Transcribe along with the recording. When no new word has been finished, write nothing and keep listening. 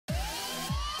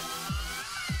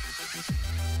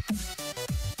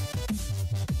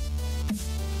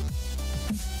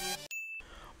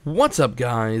What's up,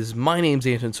 guys? My name's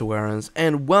Anton Suarez,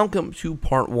 and welcome to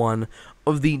part 1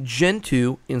 of the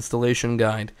Gentoo installation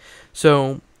guide.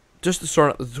 So, just to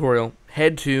start out the tutorial,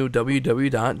 head to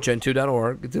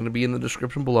www.gentoo.org. It's going to be in the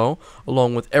description below,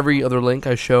 along with every other link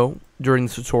I show during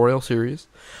the tutorial series.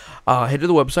 Head to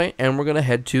the website, and we're going to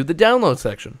head to the download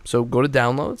section. So, go to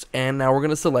downloads, and now we're going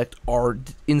to select our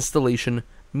installation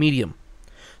medium.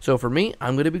 So, for me,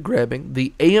 I'm going to be grabbing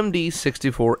the AMD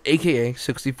 64, aka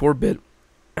 64-bit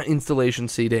installation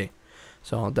CD.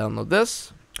 So I'll download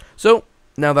this. So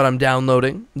now that I'm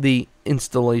downloading the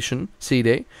installation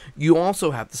CD, you also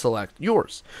have to select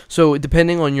yours. So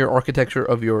depending on your architecture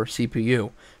of your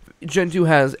CPU, Gentoo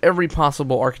has every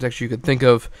possible architecture you could think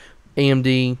of.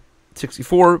 AMD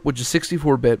 64, which is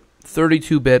 64-bit,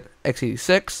 32-bit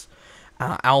x86,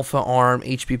 Alpha, ARM,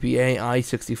 HPPA,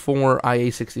 i64,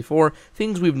 IA64,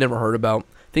 things we've never heard about,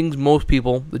 things most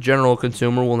people, the general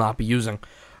consumer, will not be using.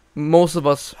 Most of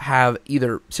us have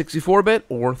either 64-bit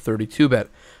or 32-bit.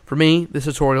 For me, this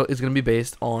tutorial is going to be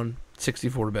based on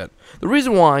 64-bit. The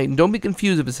reason why, don't be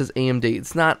confused if it says AMD,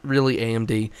 it's not really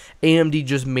AMD. AMD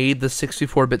just made the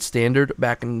 64-bit standard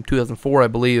back in 2004, I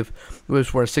believe. It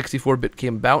was where 64-bit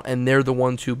came about, and they're the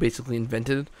ones who basically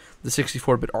invented the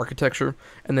 64-bit architecture,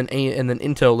 and then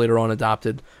Intel later on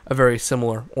adopted a very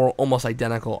similar or almost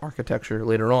identical architecture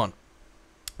later on.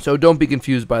 So don't be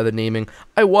confused by the naming.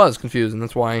 I was confused, and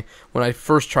that's why when I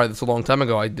first tried this a long time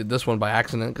ago, I did this one by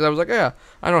accident, because I was like, yeah,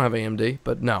 I don't have AMD,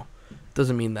 but no, it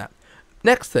doesn't mean that.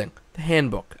 Next thing, the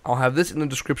handbook. I'll have this in the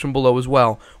description below as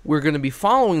well. We're going to be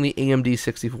following the AMD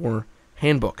 64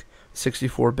 handbook,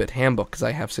 64-bit handbook, because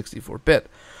I have 64-bit.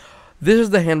 This is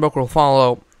the handbook we'll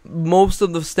follow. Most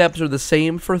of the steps are the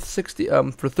same for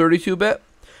 32-bit.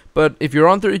 But if you're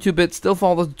on 32-bit, still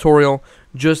follow the tutorial.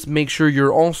 Just make sure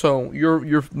you're also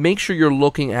make sure you're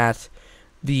looking at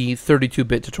the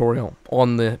 32-bit tutorial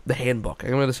on the handbook. I'm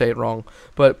going to say it wrong,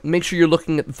 but make sure you're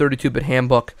looking at the 32-bit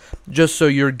handbook just so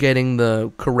you're getting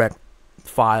the correct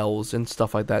files and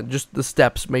stuff like that. Just the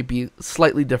steps may be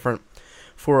slightly different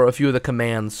for a few of the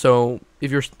commands. So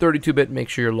if you're 32-bit, make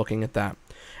sure you're looking at that.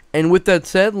 And with that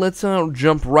said, let's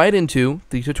jump right into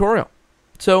the tutorial.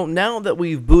 So now that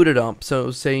we've booted up,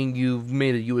 so saying you've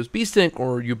made a USB stick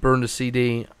or you burned a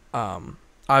CD,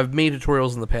 I've made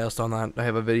tutorials in the past on that. I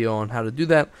have a video on how to do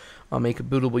that. I'll make a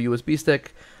bootable USB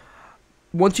stick.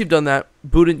 Once you've done that,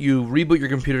 you reboot your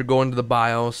computer, go into the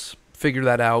BIOS, figure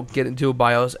that out, get into a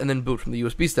BIOS, and then boot from the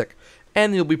USB stick.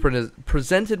 And you'll be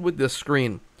presented with this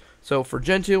screen. So for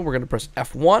Gentoo, we're going to press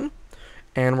F1,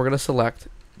 and we're going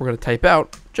to type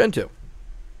out Gentoo.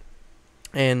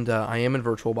 And I am in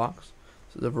VirtualBox.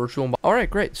 The virtual. Alright,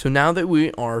 great. So now that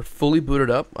we are fully booted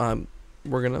up,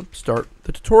 we're going to start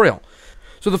the tutorial.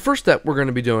 So the first step we're going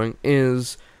to be doing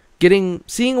is seeing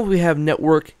if we have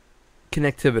network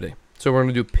connectivity. So we're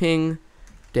going to do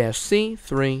ping-c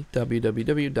 3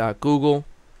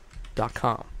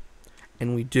 www.google.com.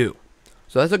 And we do.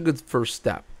 So that's a good first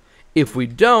step. If we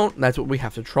don't, that's what we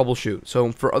have to troubleshoot.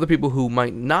 So for other people who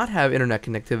might not have internet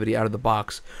connectivity out of the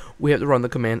box, we have to run the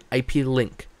command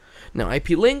ip-link. Now,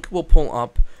 ip-link will pull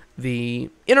up the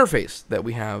interface that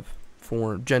we have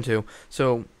for Gentoo.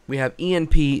 So we have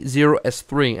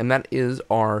ENP0S3, and that is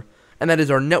our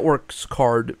networks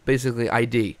card, basically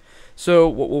ID. So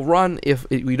what we'll run if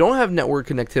we don't have network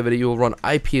connectivity, you'll run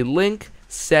ip-link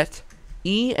set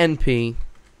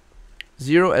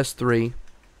ENP0S3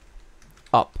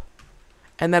 up,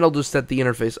 and that'll just set the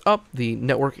interface up, the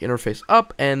network interface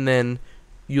up, and then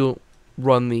you'll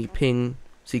run the ping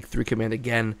seek3 command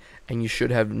again, and you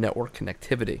should have network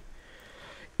connectivity.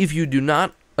 If you do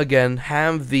not, again,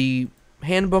 have the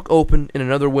handbook open in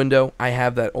another window, I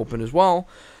have that open as well,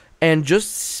 and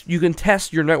just you can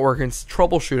test your network and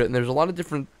troubleshoot it, and there's a lot of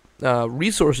different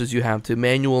resources you have, to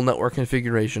manual network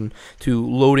configuration, to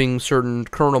loading certain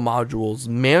kernel modules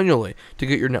manually to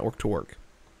get your network to work.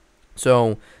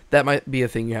 So that might be a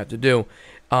thing you have to do.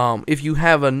 If you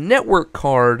have a network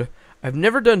card, I've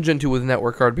never done Gentoo with a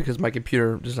network card because my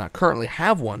computer does not currently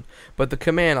have one, but the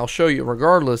command I'll show you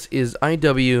regardless is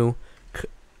iw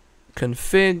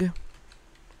config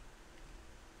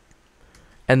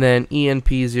and then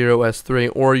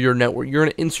enp0s3, or your network. You're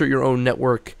going to insert your own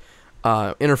network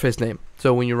interface name.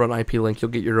 So when you run ip-link,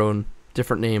 you'll get your own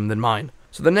different name than mine.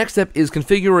 So the next step is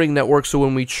configuring network, so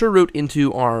when we chroot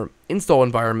into our install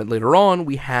environment later on,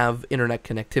 we have internet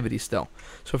connectivity still.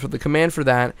 So for the command for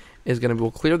that is going to be,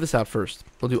 we'll clear this out first.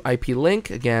 We'll do ip-link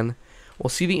again. We'll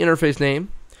see the interface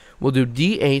name. We'll do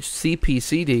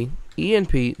dhcpcd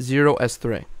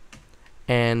enp0s3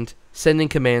 and sending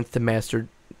commands to master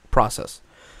process.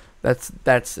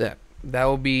 That's it. That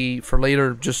will be for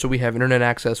later, just so we have internet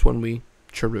access when we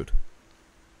chroot.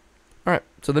 Alright,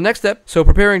 so the next step, so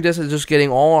preparing this is just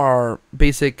getting all our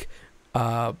basic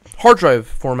hard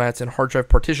drive formats and hard drive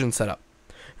partitions set up.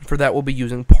 And for that, we'll be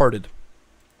using parted.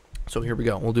 So here we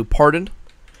go. We'll do parted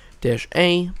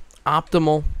 -a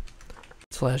optimal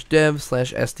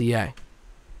 /dev/SDA.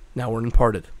 Now we're in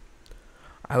parted.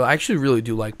 I actually really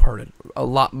do like parted a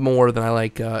lot more than I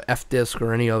like fdisk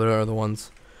or any other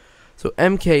ones. So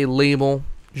mk label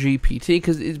GPT,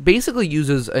 because it basically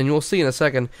uses, and you'll see in a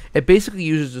second, it basically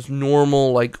uses just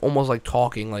normal, like almost like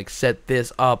talking, like set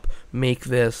this up, make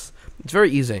this. It's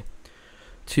very easy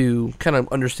to kind of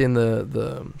understand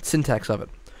the syntax of it.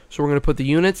 So we're going to put the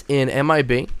units in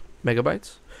MIB,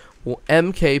 megabytes. We'll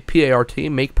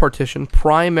mkpart, make partition,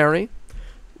 primary,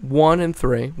 1 and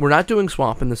 3. We're not doing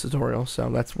swap in this tutorial, so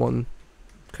that's one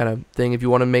kind of thing. If you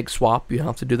want to make swap, you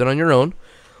have to do that on your own.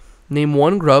 Name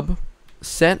 1 grub,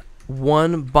 set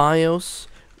 1 BIOS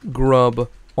grub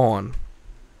on,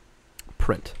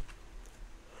 print.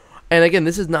 And again,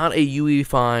 this is not a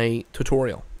UEFI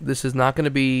tutorial. This is not going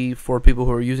to be for people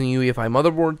who are using UEFI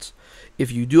motherboards.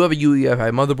 If you do have a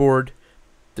UEFI motherboard,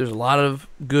 there's a lot of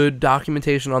good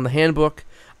documentation on the handbook.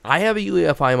 I have a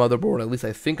UEFI motherboard, at least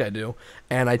I think I do,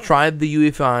 and I tried the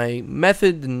UEFI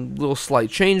method and little slight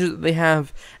changes that they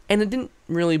have, and it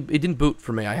didn't boot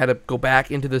for me. I had to go back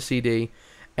into the CD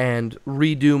and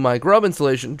redo my grub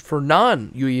installation for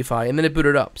non-UEFI, and then it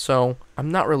booted up. So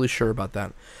I'm not really sure about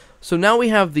that. So now we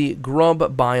have the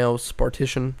grub BIOS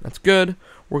partition. That's good.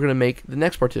 We're going to make the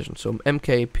next partition. So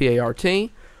mkpart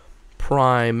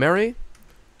primary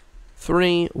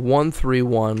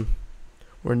 3131.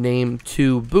 We're named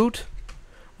to boot.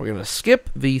 We're going to skip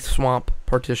the swap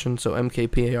partition. So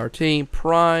mkpart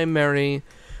primary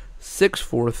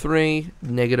 643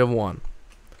 -1.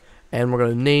 And we're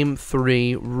going to name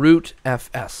 3 root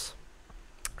fs.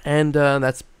 And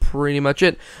that's pretty much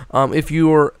it. If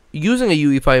you're using a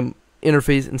UEFI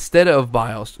interface instead of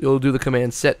BIOS, you'll do the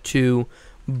command set to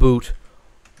boot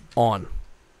on.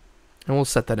 And we'll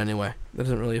set that anyway. That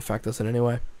doesn't really affect us in any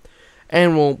way.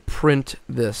 And we'll print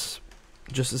this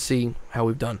just to see how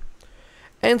we've done.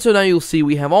 And so now you'll see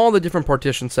we have all the different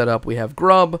partitions set up. We have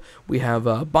grub, we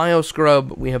have BIOS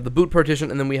grub, we have the boot partition,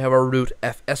 and then we have our root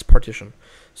fs partition.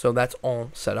 So that's all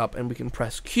set up, and we can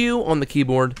press Q on the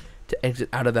keyboard to exit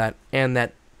out of that, and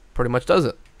that pretty much does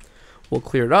it. We'll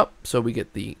clear it up so we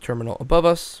get the terminal above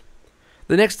us.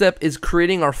 The next step is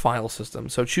creating our file system.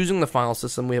 So choosing the file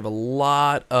system, we have a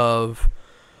lot of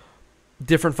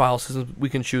different file systems we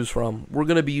can choose from. We're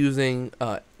going to be using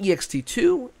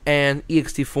ext2 and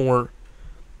ext4,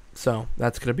 so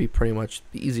that's going to be pretty much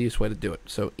the easiest way to do it.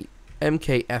 So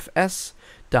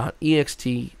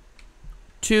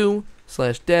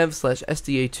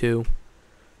mkfs.ext2/dev/sda2,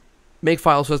 make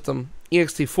file system,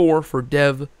 ext4 for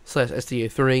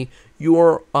dev/sda3.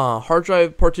 Your hard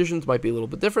drive partitions might be a little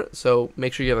bit different, so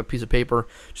make sure you have a piece of paper.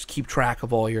 Just keep track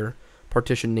of all your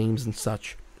partition names and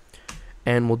such,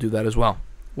 and we'll do that as well.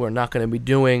 We're not going to be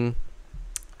doing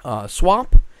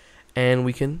swap, and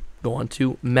we can go on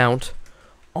to mount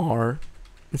our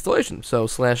installation. So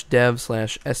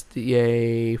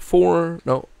 /dev/sda4,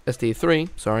 no, sda3,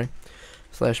 sorry,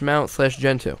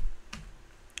 /mount/gentoo,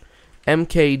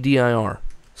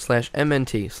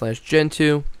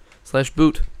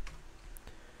 mkdir/mnt/gentoo/boot,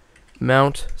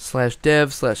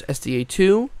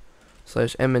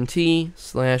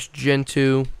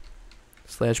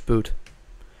 mount/dev/sda2/mnt/gentoo/boot.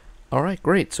 Alright,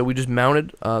 great. So we just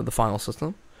mounted the file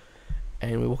system,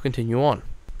 and we will continue on.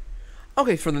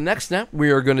 Okay, for the next step,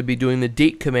 we are going to be doing the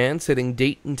date command, setting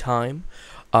date and time.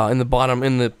 In the bottom,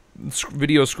 in the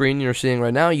video screen you're seeing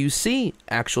right now, you see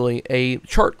actually a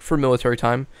chart for military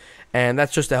time, and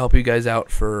that's just to help you guys out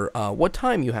for what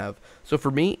time you have. So for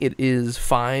me, it is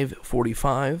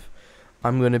 5:45.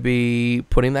 I'm going to be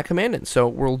putting that command in. So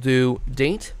we'll do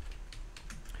date,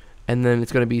 and then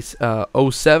it's going to be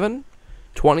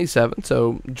 07/27,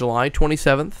 so July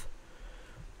 27th.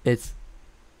 It's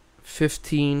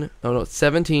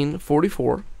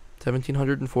 1744,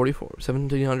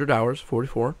 1700 hours,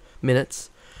 44 minutes.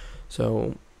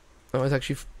 So now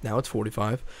it's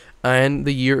 45, and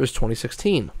the year is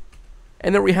 2016.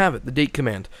 And there we have it, the date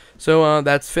command. So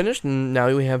that's finished, and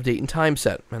now we have date and time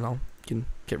set. And I can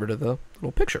get rid of the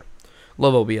little picture.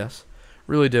 Love OBS,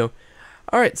 really do.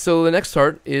 Alright, so the next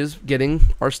part is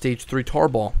getting our stage 3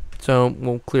 tarball. So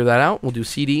we'll clear that out. We'll do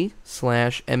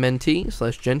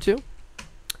cd/mnt/gentoo.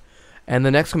 And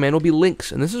the next command will be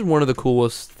links. And this is one of the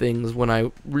coolest things when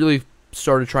I really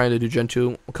started trying to do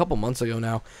Gentoo a couple months ago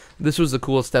now. This was the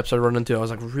coolest steps I run into. I was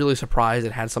like really surprised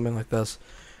it had something like this.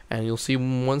 And you'll see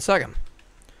in 1 second.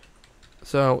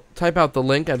 So type out the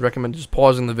link. I'd recommend just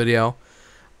pausing the video.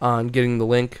 on getting the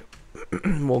link,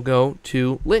 we'll go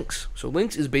to Lynx. So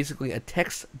Lynx is basically a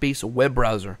text-based web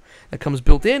browser that comes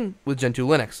built in with Gentoo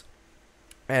Linux.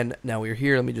 And now we're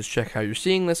here. Let me just check how you're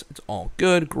seeing this. It's all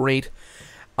good. Great.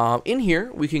 In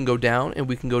here, we can go down and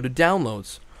we can go to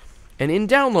Downloads. And in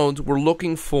Downloads, we're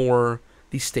looking for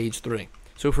the Stage 3.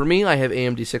 So for me, I have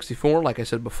AMD 64, like I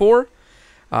said before.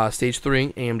 Stage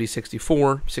 3, AMD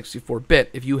 64, 64-bit.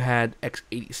 If you had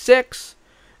x86,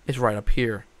 it's right up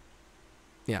here.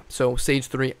 Yeah, so Stage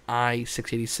 3,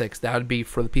 i686. That would be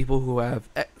for the people who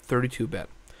have 32-bit.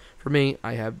 For me,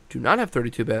 do not have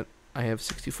 32-bit. I have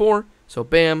 64. So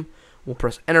bam, we'll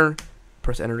press enter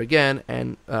again,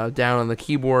 and down on the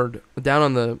keyboard, down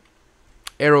on the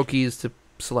arrow keys to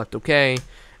select OK,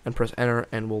 and press enter,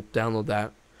 and we'll download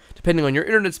that. Depending on your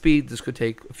internet speed, this could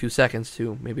take a few seconds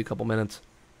to maybe a couple minutes.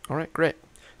 All right, great.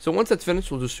 So once that's finished,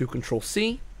 we'll just do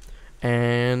Control-C,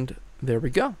 and there we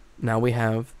go. Now we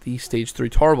have the Stage 3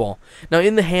 tarball. Now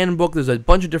in the handbook, there's a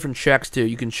bunch of different checks too.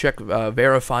 You can check,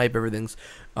 verify if everything's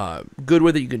good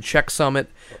with it. You can checksum it.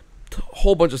 A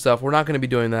whole bunch of stuff. We're not going to be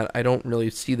doing that. I don't really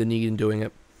see the need in doing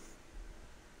it.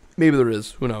 Maybe there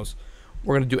is. Who knows?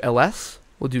 We're going to do ls.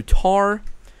 We'll do tar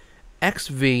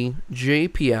xv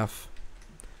jpf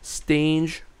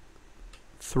stage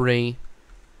 3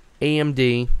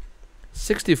 AMD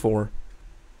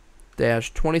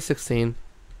 64-2016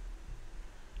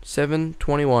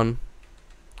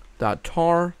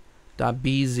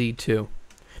 721.tar.bz2.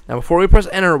 Now before we press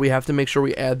enter, we have to make sure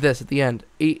we add this at the end.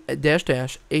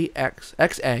 --axattrs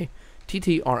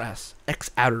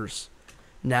xatters.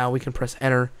 Now we can press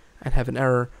enter and have an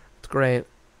error. It's great.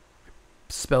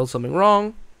 Spelled something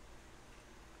wrong.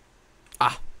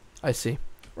 Ah, I see.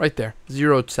 Right there.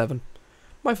 07.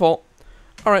 My fault.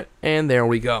 Alright, and there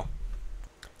we go.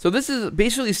 So this is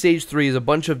basically Stage 3 is a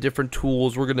bunch of different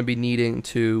tools we're going to be needing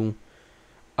to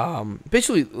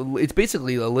it's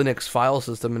basically a Linux file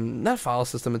system, and not file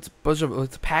system, it's a bunch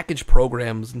of package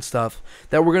programs and stuff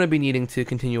that we're going to be needing to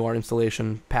continue our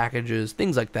installation, packages,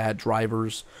 things like that,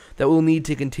 drivers that we'll need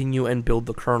to continue and build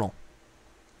the kernel.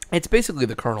 It's basically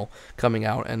the kernel coming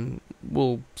out, and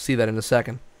we'll see that in a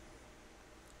second.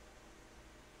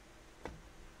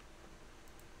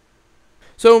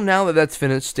 So now that that's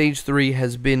finished, Stage 3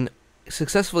 has been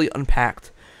successfully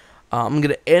unpacked. I'm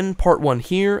going to end part 1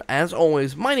 here. As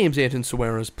always, my name's Anton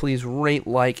Suarez. Please rate,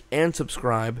 like, and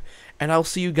subscribe. And I'll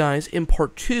see you guys in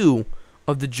part 2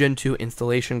 of the Gentoo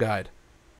installation guide.